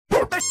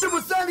It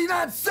was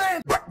 99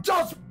 cents!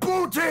 Just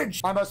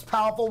bootage! My most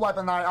powerful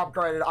weapon that I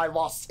upgraded, I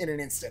lost in an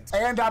instant.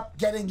 I end up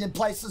getting in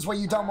places where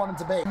you don't want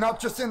them to be. Not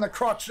just in the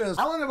crotches.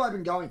 How long have I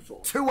been going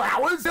for? 2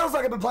 hours? Feels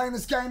like I've been playing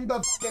this game the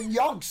f***ing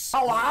yonks.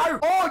 Hello?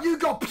 Oh, you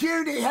got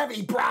puny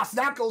heavy brass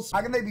knuckles.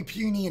 How can they be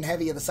puny and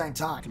heavy at the same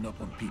time? Up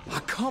on people. I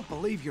can't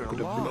believe you're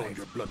alive. Blow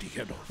your bloody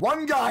head off.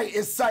 One guy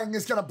is saying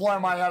he's gonna blow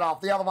my head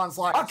off. The other one's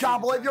like, I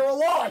can't believe you're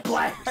alive.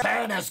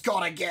 Hannah's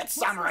gotta get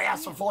somewhere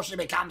else before she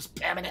becomes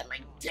permanently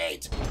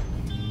dead.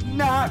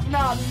 Knock,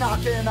 knock,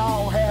 knocking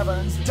on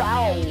heaven's door.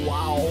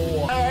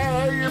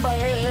 Hey,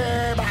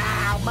 baby,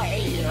 I'm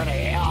here.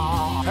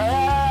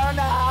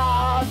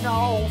 Hannah,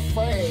 no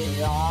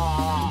fear.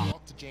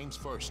 Talk to James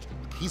first.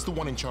 He's the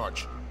one in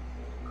charge.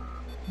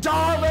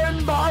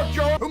 Darling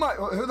Marco!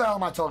 Who the hell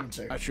am I talking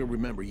to? I sure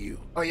remember you.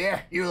 Oh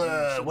yeah? You,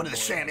 one of the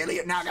Sam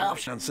Elliott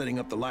knockoffs? On setting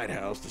up the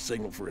lighthouse to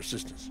signal for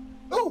assistance.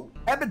 Ooh,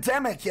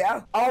 Epidemic,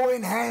 yeah? Oh,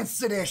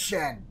 Enhanced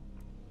Edition.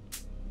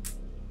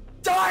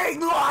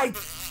 Dying Light!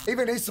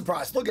 Even he's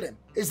surprised. Look at him.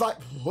 He's like,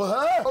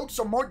 what? Folks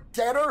are more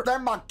deader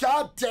than my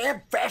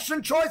goddamn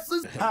fashion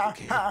choices? Ha,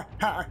 ha,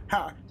 ha,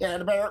 ha. Yeah,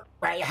 the bear,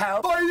 right,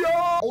 how?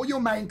 All your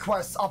main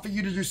quests are for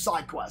you to do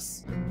side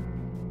quests.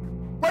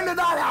 When did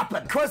that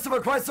happen?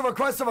 Christopher.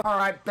 All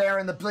right, Bear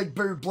in the big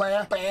boo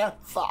Blair. Bear,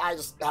 I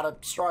just had a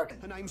stroke.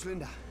 Her name's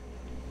Linda.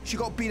 She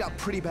got beat up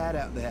pretty bad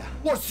out there.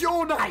 What's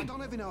your name? I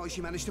don't even know how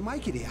she managed to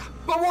make it here.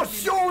 But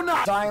what's your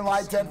name? Dying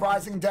Light, Dead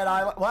Rising, Dead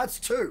Island. Well, that's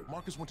 2.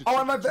 Marcus went to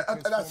Oh,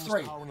 check that's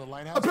 3. power in the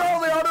lighthouse.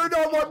 Apparently, I don't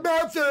know what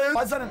math is.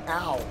 Why is that an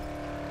owl?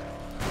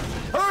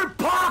 Who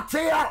parked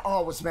here?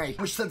 Oh, it was me.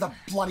 Wish that the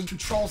bloody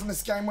controls in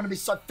this game wouldn't be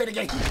so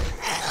finicky.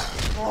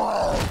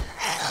 I'll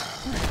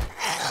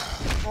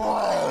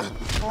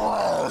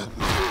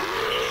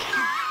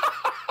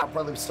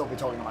probably still be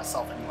talking to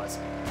myself anyways.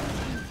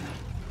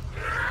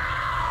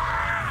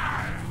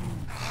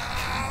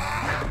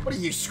 What are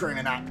you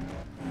screaming at?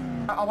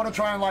 I want to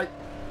try and, like,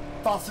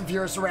 Fast and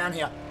Furious around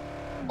here.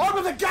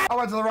 Open the gate! I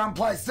went to the wrong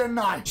place, didn't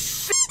I?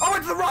 Shit! I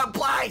went to the wrong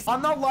place!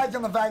 I'm not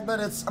liking the fact that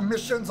it's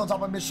missions on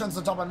top of missions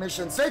on top of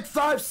missions.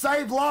 6-5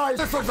 save lives!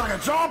 This looks like a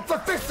job for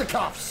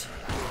fisticuffs!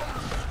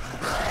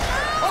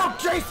 Oh,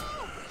 jeez!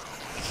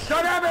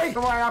 Don't hit me!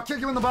 Don't worry, I'll kick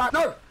you in the butt.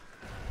 No!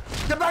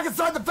 Get back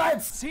inside the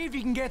fence! See if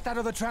you can get that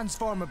other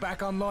transformer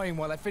back online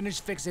while I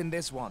finish fixing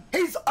this one.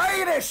 He's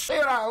 8-ish!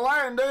 You don't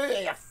learn, do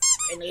you? You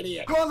f***ing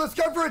idiot. Come on, let's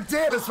go for a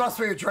dip. This must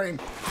be a dream.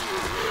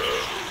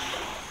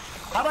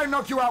 How'd I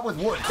knock you out with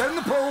wood? Get in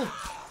the pool.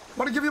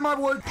 Want to give you my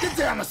wood? Get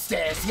down the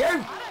stairs, you! I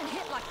don't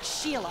hit like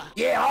Sheila.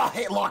 Yeah, I'll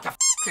hit like a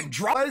f***ing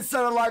drum. They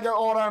sounded like an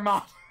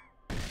automat.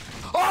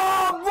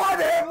 Oh,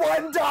 one-hit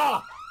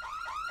wonder!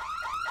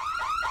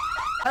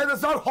 Hey,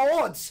 there's no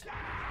horns.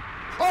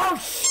 Oh,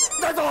 shit!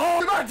 There's a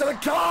hole! Get back to the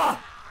car!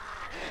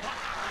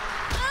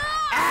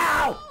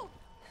 Ow!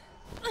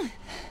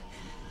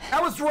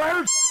 That was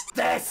rude!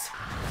 This!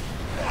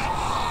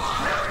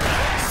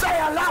 Say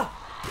hello!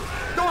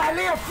 Do I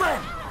need a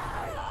friend?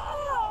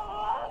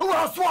 Who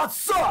else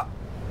wants up?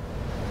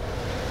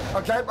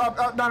 Okay,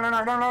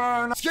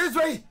 no. Excuse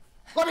me!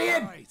 Let me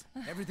in! Right,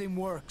 everything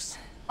works.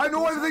 I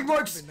know everything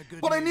works,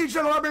 but I need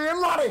you to let me in,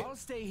 laddie! I'll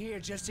stay here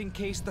just in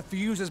case the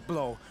fuses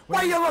blow.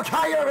 Why you look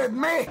higher than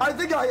me? I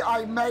think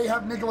I may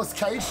have Nicolas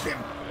Caged him.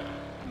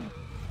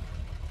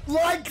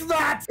 Like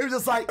that! It was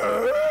just like,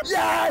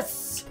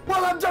 yes!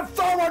 Willem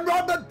Dafoe and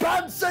Robert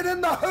Pattinson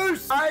in the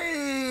hoose!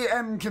 I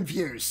am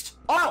confused.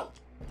 Oh!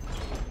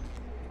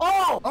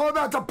 I'm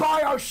about to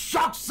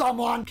Bioshock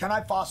someone! Can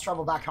I fast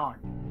travel back home?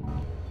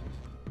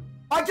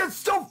 I can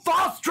still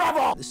fast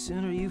travel! The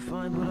sooner you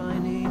find what I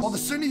need. Well, the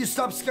sooner you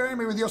stop scaring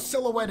me with your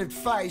silhouetted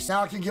face,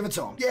 now I can give it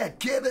to him. Yeah,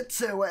 give it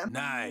to him.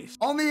 Nice.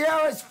 On the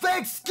air is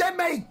fixed! Give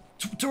me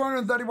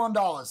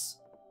 $231.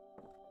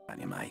 On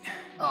you, mate.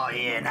 Oh,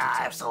 yeah, nah,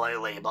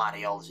 absolutely,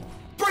 bloody old.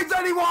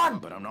 331!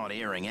 But I'm not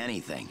hearing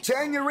anything.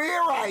 Turn your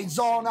ear aids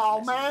on,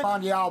 old man.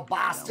 On you old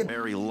bastard.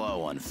 Very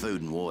low on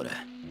food and water.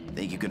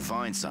 Think you could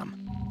find some?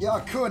 Yeah, I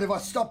could if I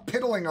stopped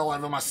piddling all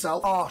over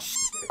myself. Oh,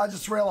 I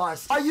just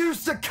realized. I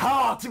used a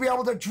car to be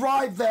able to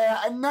drive there,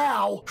 and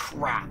now,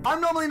 crap. I'm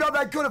normally not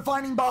that good at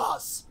finding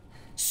bars.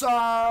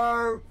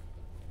 So...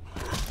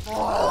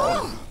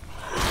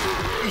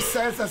 he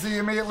says as he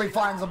immediately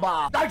finds a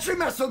bar. Don't you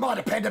mess with my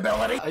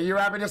dependability. Are you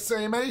happy to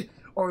see me?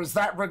 Or is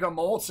that rigor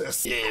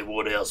mortis? Yeah,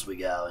 what else we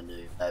going to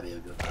do? Maybe a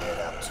good get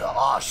up top.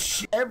 Oh,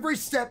 shit. Every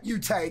step you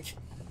take,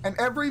 and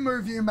every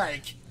move you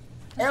make,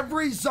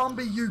 every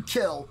zombie you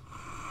kill,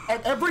 and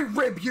every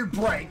rib you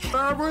break,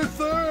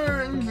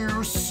 everything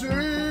you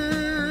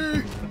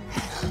see,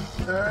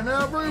 and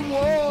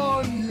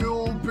everyone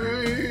you'll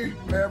be,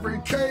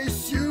 every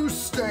case you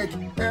stake,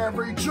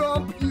 every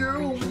jump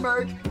you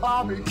make,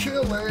 I'll be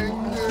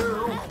killing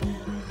you.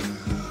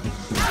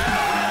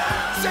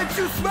 Since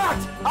you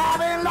smacked,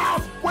 I'm in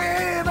love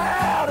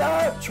without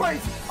a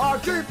trace. I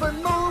keep it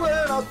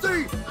moving, I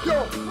see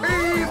your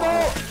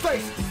evil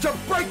face. To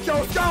break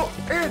your skull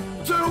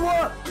into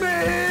a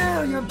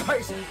million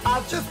pieces.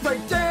 I'll just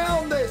break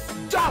down this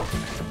dough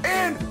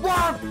in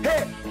one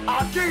hit.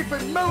 I keep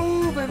it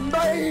moving,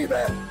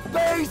 baby.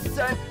 Base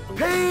and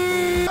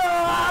peace.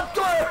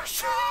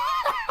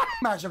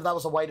 Imagine if that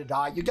was a way to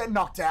die. You get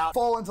knocked out,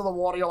 fall into the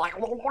water, you're like,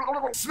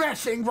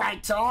 smashing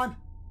right time.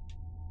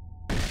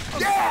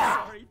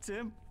 Yeah! Sorry,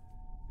 Tim.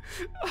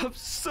 I'm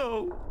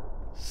so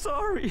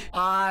sorry.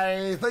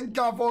 I think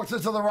I've walked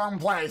into the wrong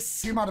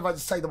place. You mind if I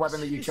just take the weapon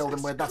that you killed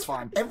him with? That's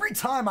fine. Every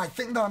time I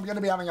think that I'm going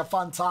to be having a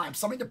fun time,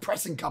 something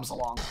depressing comes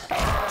along.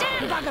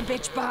 Damn bugger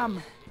bitch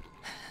bum!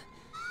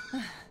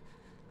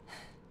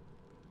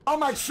 I'll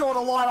make sure to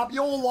light up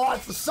your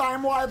life the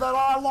same way that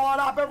I light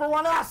up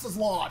everyone else's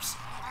lives.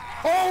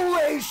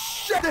 Holy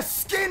shit! The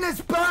skin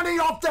is burning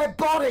off their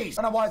bodies!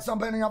 I don't know why it's not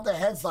burning off their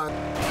heads though.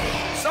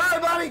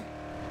 Sorry, buddy!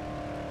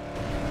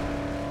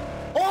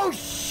 Oh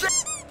shit!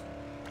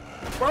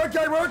 We're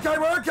okay, we're okay,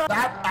 we're okay!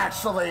 That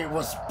actually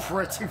was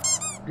pretty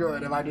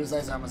good, if I do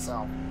say so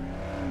myself.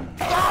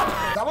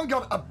 Stop! That one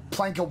got a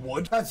plank of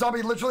wood. That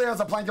zombie literally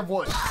has a plank of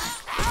wood.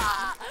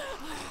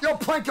 Your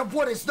plank of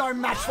wood is no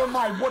match for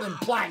my wooden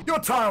plank. Your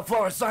tile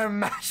floor is no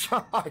match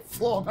for my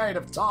floor made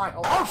of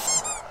tile. Oh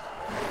shit!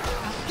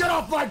 Get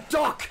off my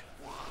dock!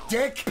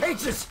 Dick!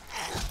 Peaches!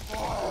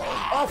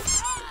 Oh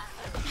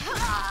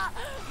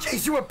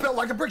jeez, you were built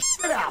like a brick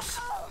shit house!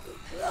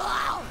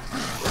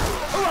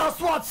 Who else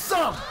wants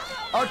some?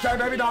 Okay,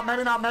 maybe not,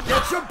 maybe not.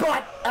 Get your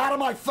butt out of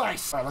my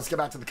face! Alright, let's get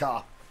back to the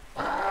car.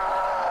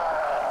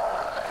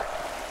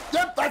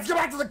 Yep, let's get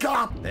back to the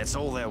car! That's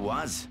all there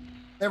was?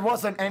 There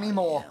wasn't any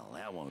more. Well,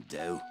 that won't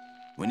do.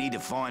 We need to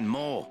find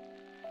more.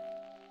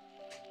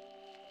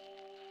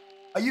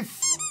 Are you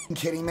f***ing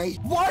kidding me?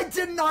 Why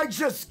didn't I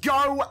just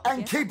go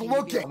and keep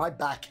looking? My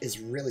back is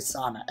really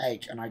starting to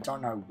ache, and I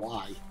don't know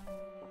why.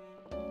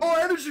 Oh,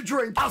 energy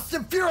drink! Fast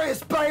and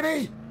Furious,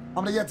 baby!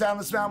 I'm gonna get down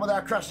this mountain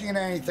without crashing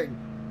into anything.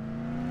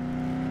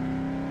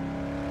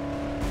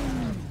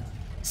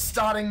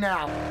 Starting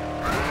now.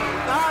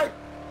 No!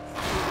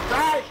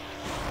 No!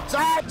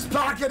 Just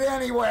park it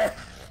anywhere.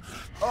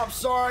 Oh, I'm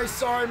sorry,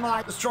 sorry,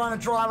 mate. Just trying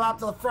to drive up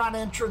to the front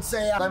entrance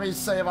here. Let me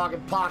see if I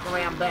can park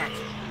around back.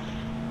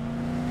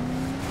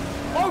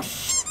 Oh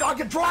shit, I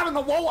can drive in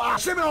the water.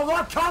 Shipping a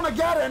lot, come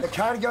again. The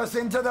car goes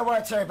into the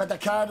water, but the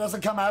car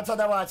doesn't come out of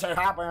the water.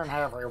 Hopping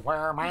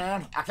everywhere,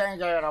 man. I can't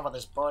get over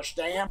this bush,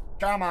 damn.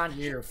 Come on,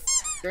 you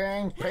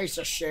f***ing piece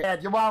of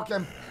shit. You're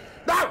welcome.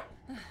 No!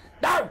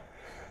 No!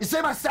 You see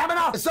my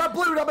stamina? It's so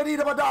blue that I need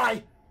to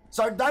die.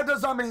 So that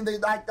does not mean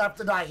that I have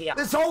to die here.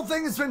 This whole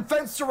thing has been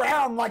fenced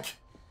around like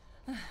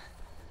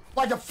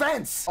a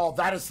fence. Oh,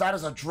 that is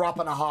a drop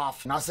and a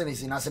half. Nice and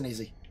easy, nice and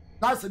easy.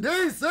 Nice and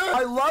easy.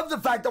 I love the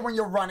fact that when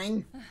you're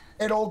running,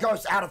 it all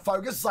goes out of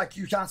focus, like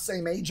you can't see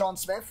me, John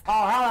Smith.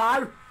 Oh,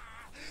 hello.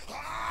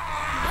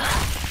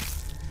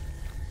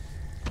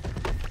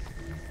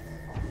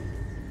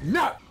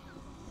 No.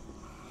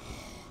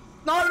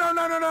 No, no,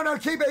 no, no, no, no,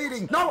 keep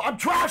eating. No, I'm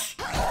trash.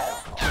 Damn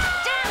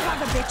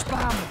bugger bitch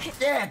bum!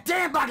 Yeah,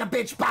 damn bugger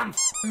bitch bum.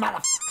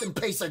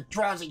 Motherfucking piece of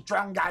drowsy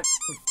drungo.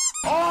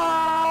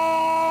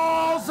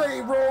 Oh,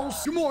 Z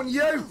rules. Come on,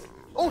 you.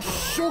 Oh,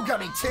 sure, got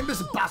me timbers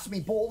and bust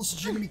me balls,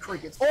 Jiminy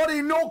Crickets. I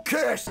did not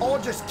curse.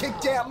 I just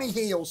kicked out me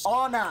heels.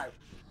 I know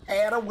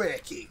how to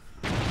work it.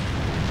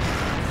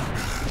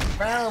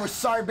 Man, it was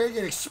so big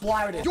it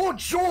exploded. Your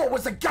jaw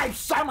was agape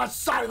so much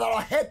so that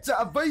I had to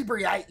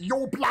inebriate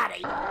your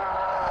bloody.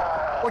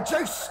 Would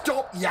you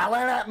stop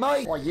yelling at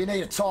me? Well, you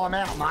need a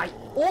timeout, mate.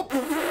 Oh.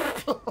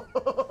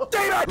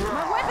 Damn it!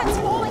 My weapon's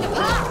falling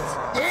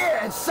apart!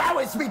 Yeah, and so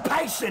is me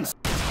patience.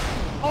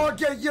 I'll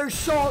get you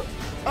shot,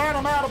 and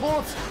I'm out of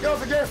bullets,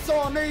 cause I guess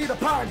I need a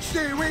punch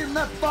you in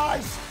the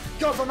face,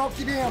 cause I knocked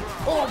you down.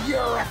 Oh,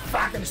 you're a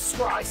fucking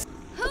disgrace.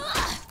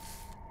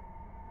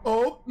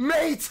 Oh,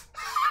 mate!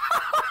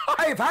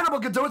 Hey, if Hannibal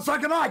could do it, so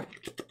can I.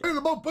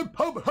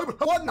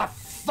 What in the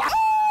fuck?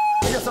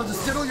 I guess I'll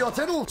just diddle your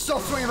tiddle.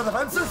 Stop swinging for the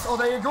fences. Oh,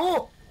 there you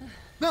go.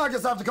 Now I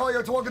guess I have to call you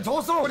a talking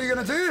torso. What are you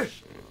gonna do?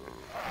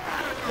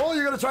 Oh,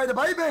 you're gonna try to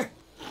bait me?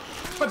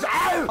 But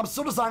ow! I'm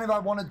still deciding if I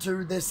want to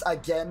do this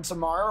again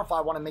tomorrow, if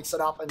I want to mix it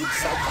up and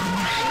say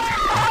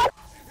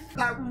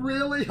that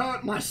really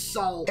hurt my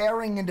soul.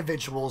 Caring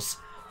individuals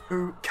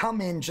who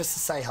come in just to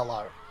say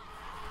hello.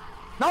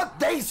 Not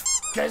these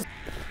f***ers.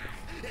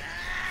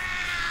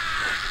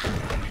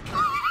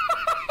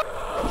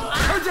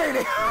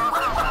 Houdini!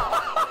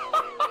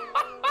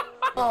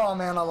 Oh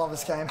man, I love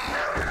this game.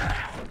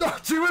 Oh,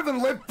 do you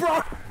even live,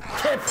 bro?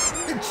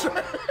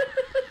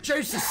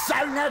 Juice is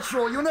so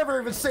natural, you'll never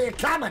even see it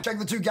coming. Check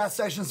the 2 gas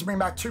stations to bring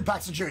back 2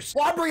 packs of juice.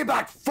 Well, I'm bringing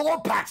back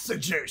 4 packs of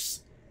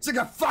juice. It's like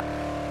a fuck.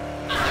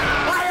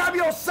 I am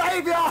your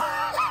savior!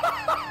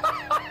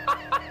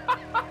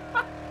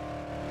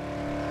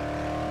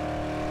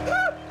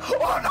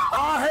 Oh, no.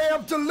 I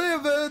have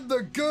delivered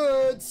the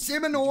goods,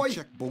 Seminoy.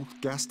 Check both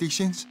gas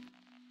stations.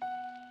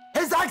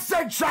 His Excellency!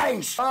 accent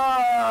changed!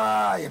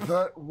 You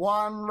put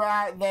one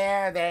right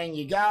there, then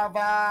you go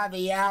over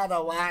the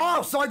other way.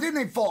 Oh, so I did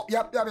need 4.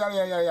 Yep.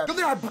 Good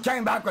thing I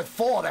came back with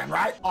 4 then,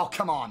 right? Oh,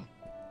 come on.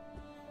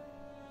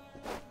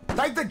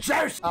 Take the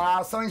juice!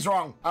 Something's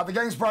wrong. The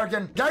game's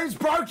broken. Game's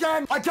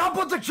broken! I can't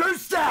put the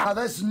juice down!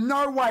 There's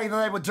no way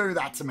that they would do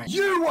that to me.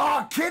 You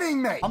are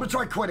kidding me! I'm gonna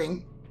try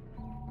quitting.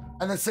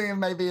 And then see if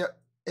maybe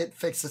it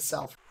fixes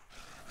itself.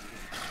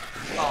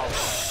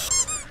 Oh.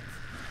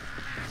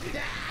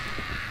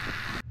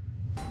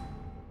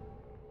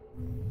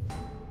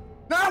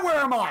 Now where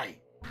am I?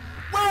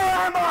 Where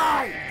am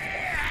I?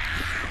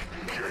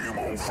 Game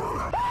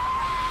over.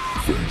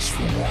 Thanks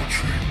for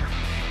watching.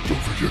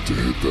 Don't forget to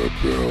hit that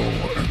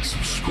bell and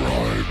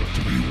subscribe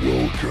to be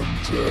welcome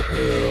to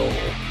hell.